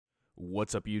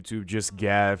What's up, YouTube? Just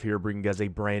Gav here, bringing you guys a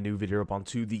brand new video up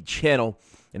onto the channel.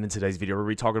 And in today's video, we're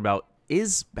going to be talking about,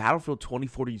 is Battlefield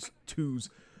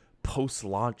 2042's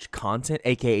post-launch content,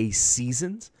 aka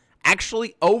seasons,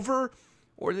 actually over?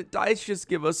 Or did DICE just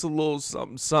give us a little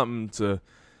something to,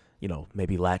 you know,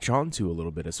 maybe latch on to a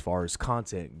little bit as far as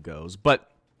content goes?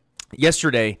 But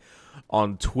yesterday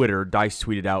on Twitter, DICE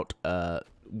tweeted out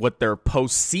what their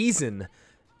post-season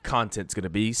content's going to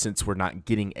be, since we're not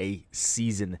getting a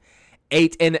Season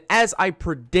 8. And as I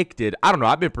predicted, I don't know,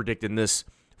 I've been predicting this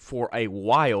for a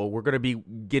while, we're going to be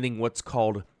getting what's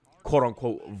called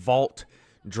quote-unquote vault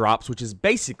drops, which is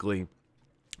basically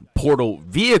portal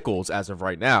vehicles as of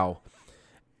right now,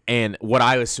 and what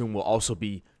I assume will also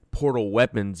be portal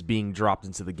weapons being dropped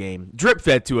into the game,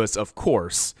 drip-fed to us, of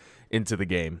course, into the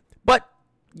game, but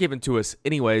given to us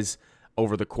anyways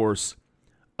over the course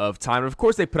of time. And of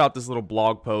course, they put out this little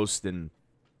blog post and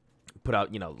put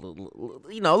out, a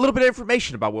little bit of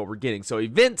information about what we're getting. So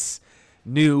events,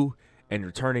 new and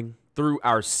returning through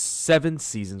our 7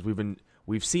 seasons.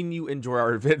 We've seen you enjoy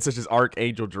our events such as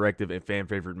Archangel Directive and fan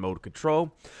favorite Mode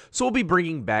Control. So we'll be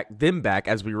bringing them back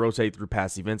as we rotate through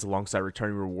past events alongside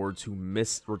returning rewards for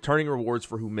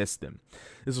who missed them.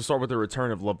 This will start with the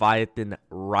return of Leviathan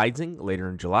Rising later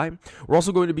in July. We're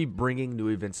also going to be bringing new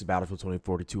events to Battlefield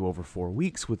 2042 over 4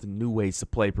 weeks with new ways to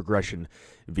play progression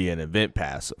via an event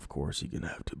pass. Of course, you're going to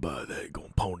have to buy that. You're going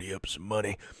to pony up some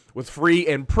money. With free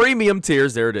and premium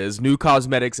tiers, there it is, new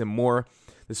cosmetics and more.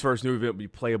 This first new event will be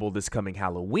playable this coming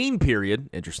Halloween period.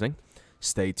 Interesting.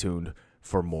 Stay tuned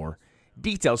for more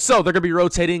details. So they're going to be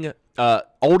rotating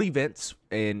old events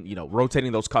and,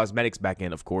 rotating those cosmetics back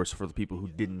in, of course, for the people who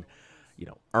didn't,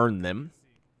 earn them.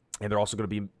 And there are also going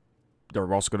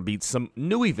to be some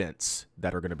new events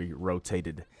that are going to be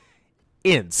rotated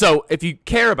in. So if you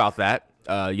care about that,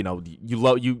 you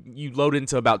load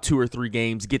into about 2 or 3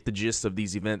 games, get the gist of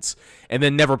these events, and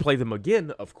then never play them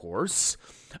again, of course.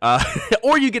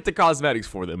 Or you get the cosmetics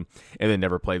for them and then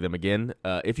never play them again.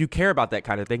 If you care about that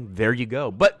kind of thing, there you go.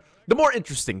 But the more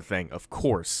interesting thing, of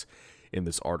course, in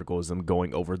this article is them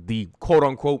going over the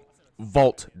quote-unquote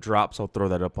vault drops. I'll throw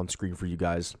that up on screen for you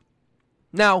guys.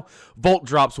 Now, vault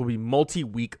drops will be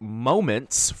multi-week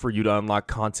moments for you to unlock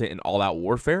content in all-out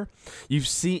warfare. You've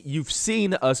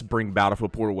seen us bring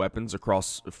Battlefield portal weapons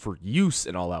across for use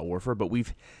in all-out warfare, but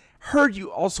we've heard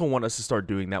you also want us to start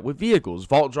doing that with vehicles.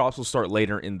 Vault drops will start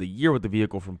later in the year with the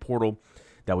vehicle from Portal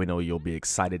that we know you'll be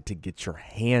excited to get your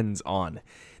hands on.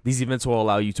 These events will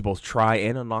allow you to both try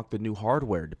and unlock the new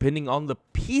hardware. Depending on the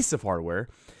piece of hardware,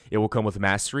 it will come with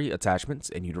mastery,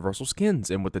 attachments, and universal skins,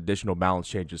 and with additional balance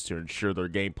changes to ensure their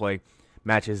gameplay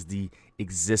matches the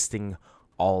existing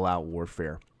all-out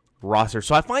warfare roster.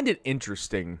 So I find it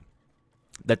interesting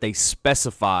that they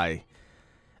specify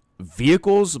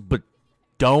vehicles, but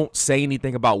don't say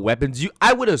anything about weapons.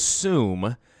 I would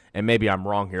assume, and maybe I'm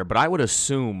wrong here, but I would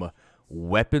assume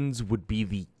weapons would be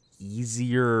the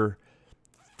easier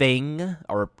thing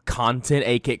or content,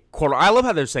 aka quote. I love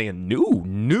how they're saying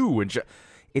new, and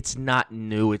it's not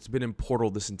new. It's been in Portal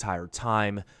this entire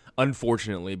time,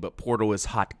 unfortunately. But Portal is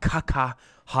hot caca,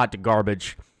 hot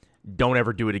garbage. Don't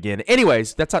ever do it again.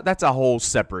 Anyways, that's a whole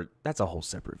separate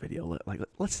video. Like,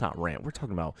 let's not rant. We're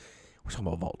talking about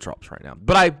vault drops right now.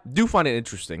 But I do find it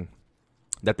interesting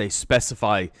that they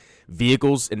specify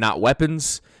vehicles and not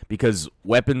weapons, because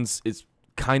weapons is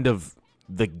kind of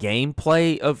the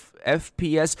gameplay of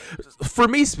FPS. For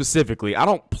me specifically, I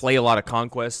don't play a lot of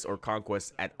Conquest or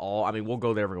Conquest at all. I mean, we'll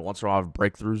go there every once in a while.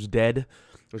 Breakthroughs dead,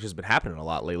 which has been happening a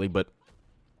lot lately, but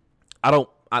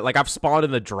I've spawned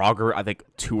in the Draugr, I think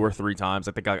 2 or 3 times.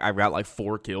 I think I've got like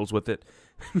 4 kills with it,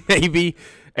 maybe.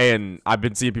 And I've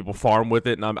been seeing people farm with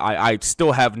it, and I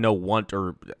still have no want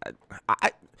or...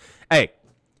 Hey,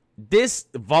 these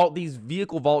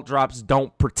vehicle vault drops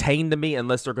don't pertain to me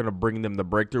unless they're going to bring them the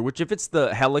breakthrough, which if it's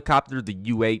the helicopter, the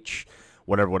UH,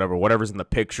 whatever's in the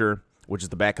picture, which is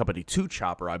the Bad Company 2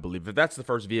 chopper, I believe. If that's the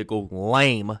first vehicle,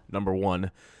 lame, number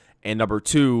 1. And number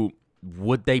 2,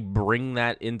 would they bring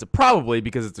that into... Probably,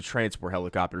 because it's a transport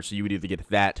helicopter, so you would either get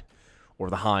that, or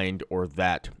the Hind, or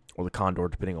that, or the Condor,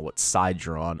 depending on what side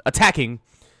you're on. Attacking,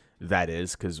 that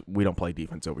is, because we don't play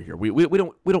defense over here. We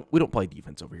don't play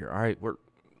defense over here, all right?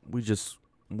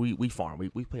 We farm.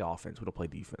 We play offense. We don't play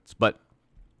defense. But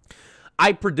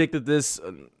I predicted this.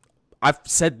 I've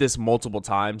said this multiple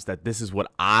times, that this is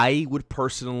what I would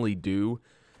personally do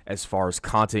as far as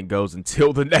content goes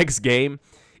until the next game,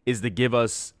 is to give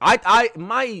us...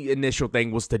 My initial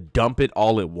thing was to dump it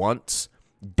all at once.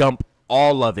 Dump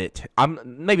all of it.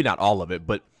 Maybe not all of it,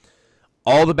 but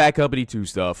all the Bad Company 2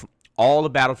 stuff, all the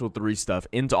Battlefield 3 stuff,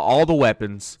 into all the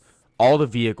weapons, all the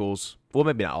vehicles. Well,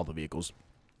 maybe not all the vehicles.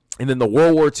 And then the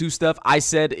World War II stuff, I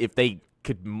said if they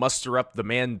could muster up the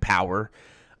manpower,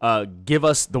 give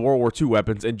us the World War II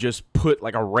weapons and just put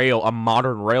like a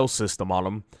modern rail system on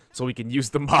them so we can use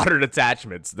the modern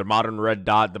attachments, the modern red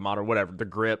dot, the modern whatever, the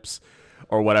grips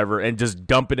or whatever, and just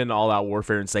dump it into all-out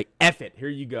warfare and say, F it, here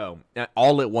you go. And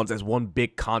all at once as one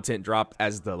big content drop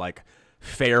as the like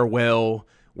farewell,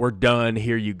 we're done,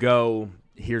 here you go.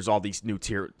 Here's all these new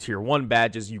tier 1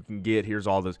 badges you can get. Here's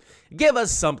all this. Give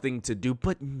us something to do,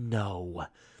 but no.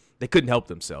 They couldn't help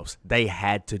themselves. They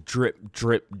had to drip,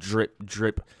 drip, drip,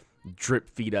 drip, drip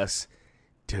feed us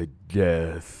to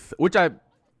death. Which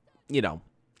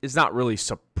is not really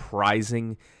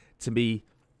surprising to me.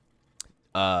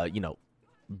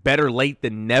 Better late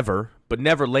than never, but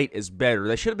never late is better.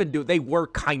 They should have been they were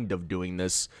kind of doing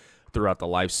this throughout the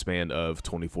lifespan of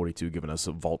 2042, giving us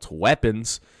vault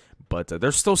weapons. But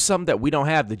there's still some that we don't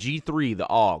have. The G3, the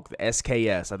AUG, the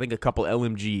SKS. I think a couple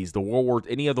LMGs.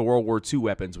 Any of the World War II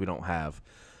weapons we don't have.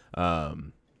 I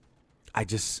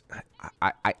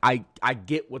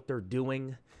get what they're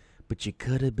doing, but you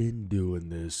could have been doing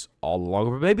this all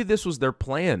along. But maybe this was their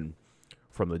plan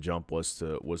from the jump, was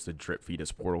to drip feed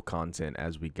us portal content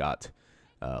as we got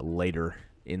later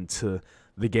into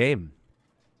the game.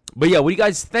 But yeah, what do you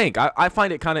guys think? I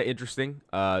find it kind of interesting.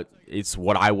 It's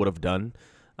what I would have done.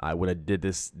 I would have did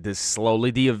this slowly.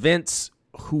 The events,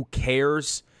 who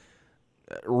cares?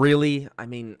 Really? I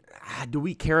mean, do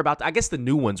we care about that? I guess the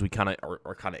new ones we kind of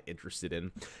are kind of interested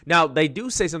in. Now, they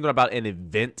do say something about an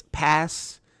event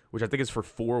pass, which I think is for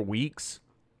 4 weeks.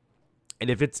 And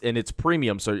it's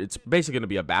premium, so it's basically going to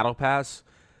be a battle pass.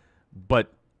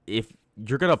 But if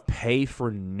you're going to pay for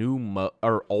new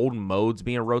or old modes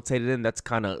being rotated in, that's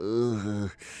kind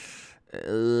of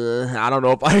I don't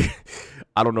know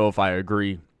if I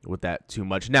agree with that too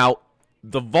much. Now,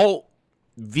 the Vault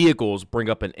vehicles bring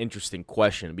up an interesting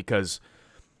question, because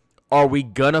are we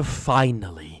gonna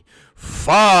finally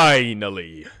gonna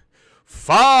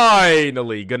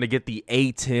get the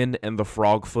A10 and the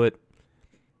Frogfoot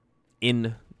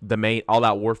in the main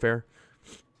all-out warfare?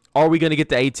 Are we gonna get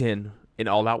the A10 in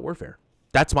all-out warfare?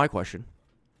 That's my question.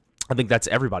 I think that's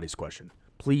everybody's question.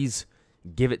 Please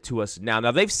give it to us now.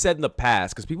 Now, they've said in the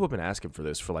past, because people have been asking for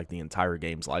this for like the entire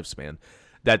game's lifespan,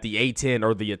 that the A10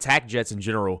 or the attack jets in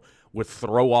general would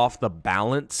throw off the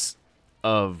balance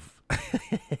of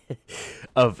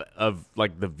of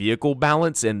like the vehicle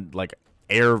balance and like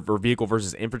air or vehicle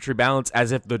versus infantry balance,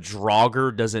 as if the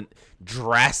Draugr doesn't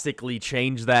drastically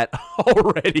change that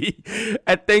already.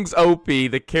 That thing's OP.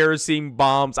 The kerosene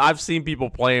bombs, I've seen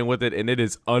people playing with it, and it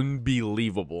is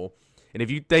unbelievable. And if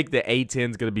you think the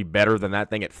A10 is going to be better than that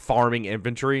thing at farming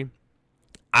infantry,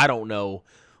 I don't know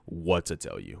what to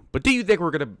tell you. But do you think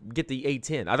we're going to get the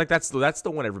A10? I think that's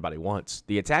the one everybody wants.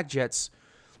 The attack jets,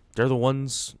 they're the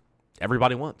ones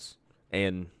everybody wants.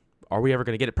 And are we ever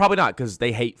going to get it? Probably not, because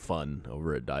they hate fun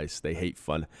over at DICE. They hate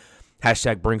fun.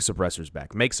 Hashtag bring suppressors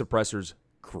back. Make suppressors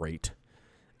great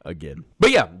again.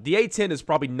 But yeah, the A10 is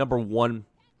probably number 1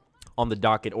 on the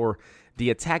docket, or the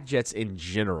attack jets in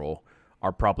general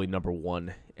are probably number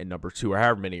 1 and number 2, or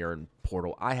however many are in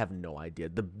Portal. I have no idea.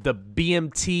 The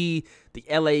BMT, the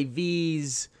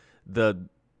LAVs, the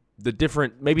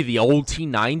different, maybe the old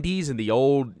T90s and the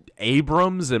old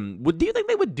Abrams, and do you think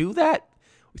they would do that?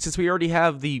 Since we already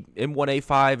have the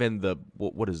M1A5 and the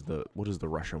what is the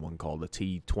Russian one called? The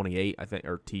T28, I think,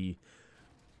 or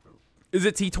is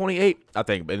it T28? I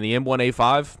think, and the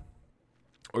M1A5,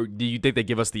 or do you think they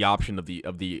give us the option of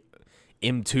the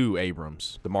M2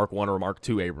 Abrams, the Mark 1 or Mark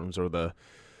 2 Abrams, or the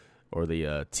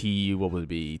T, what would it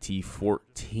be,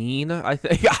 T14, I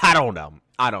think? I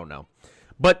don't know.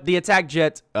 But the attack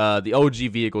jet, the OG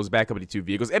vehicles, Backup 82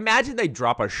 vehicles, imagine they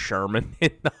drop a Sherman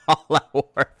in the all-out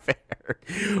warfare,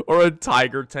 or a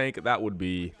Tiger tank. That would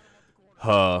be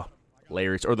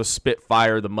hilarious. Or the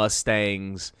Spitfire, the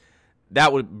Mustangs,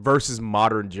 that would, versus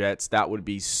modern jets, that would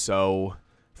be so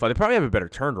fun. They probably have a better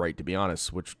turn rate, to be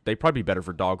honest, which they'd probably be better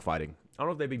for dogfighting. I don't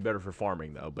know if they'd be better for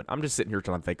farming, though, but I'm just sitting here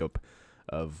trying to think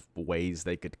of ways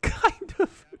they could kind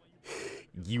of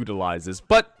utilize this.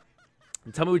 But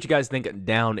tell me what you guys think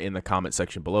down in the comment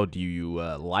section below. Do you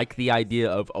like the idea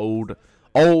of old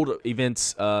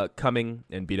events coming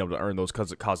and being able to earn those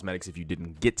cosmetics if you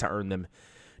didn't get to earn them?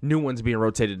 New ones being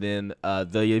rotated in.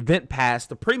 The event pass,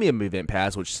 the premium event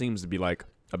pass, which seems to be like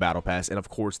a battle pass. And, of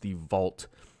course, the vault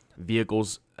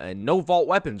vehicles. And no vault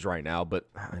weapons right now, but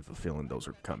I have a feeling those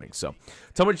are coming. So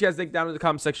tell me what you guys think down in the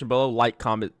comment section below. Like,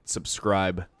 comment,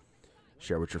 subscribe,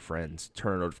 share with your friends,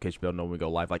 turn on notification bell, know when we go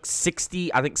live. Like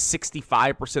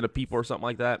 65% of people or something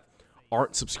like that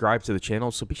aren't subscribed to the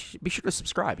channel, so be sure to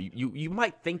subscribe. You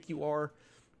might think you are,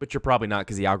 but you're probably not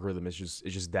because the algorithm is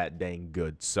just that dang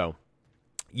good. So,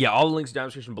 yeah, all the links down in the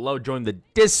description below. Join the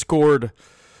Discord.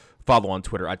 Follow on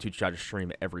Twitter. I try to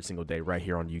stream every single day right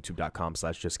here on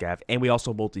youtube.com/JustGav. And we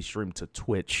also multi-stream to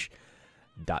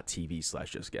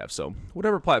twitch.tv/JustGav. So,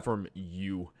 whatever platform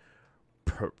you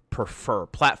prefer.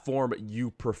 Platform you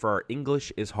prefer.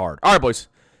 English is hard. All right, boys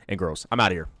and girls. I'm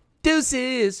out of here.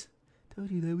 Deuces.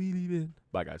 Told you that we leaving.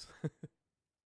 Bye, guys.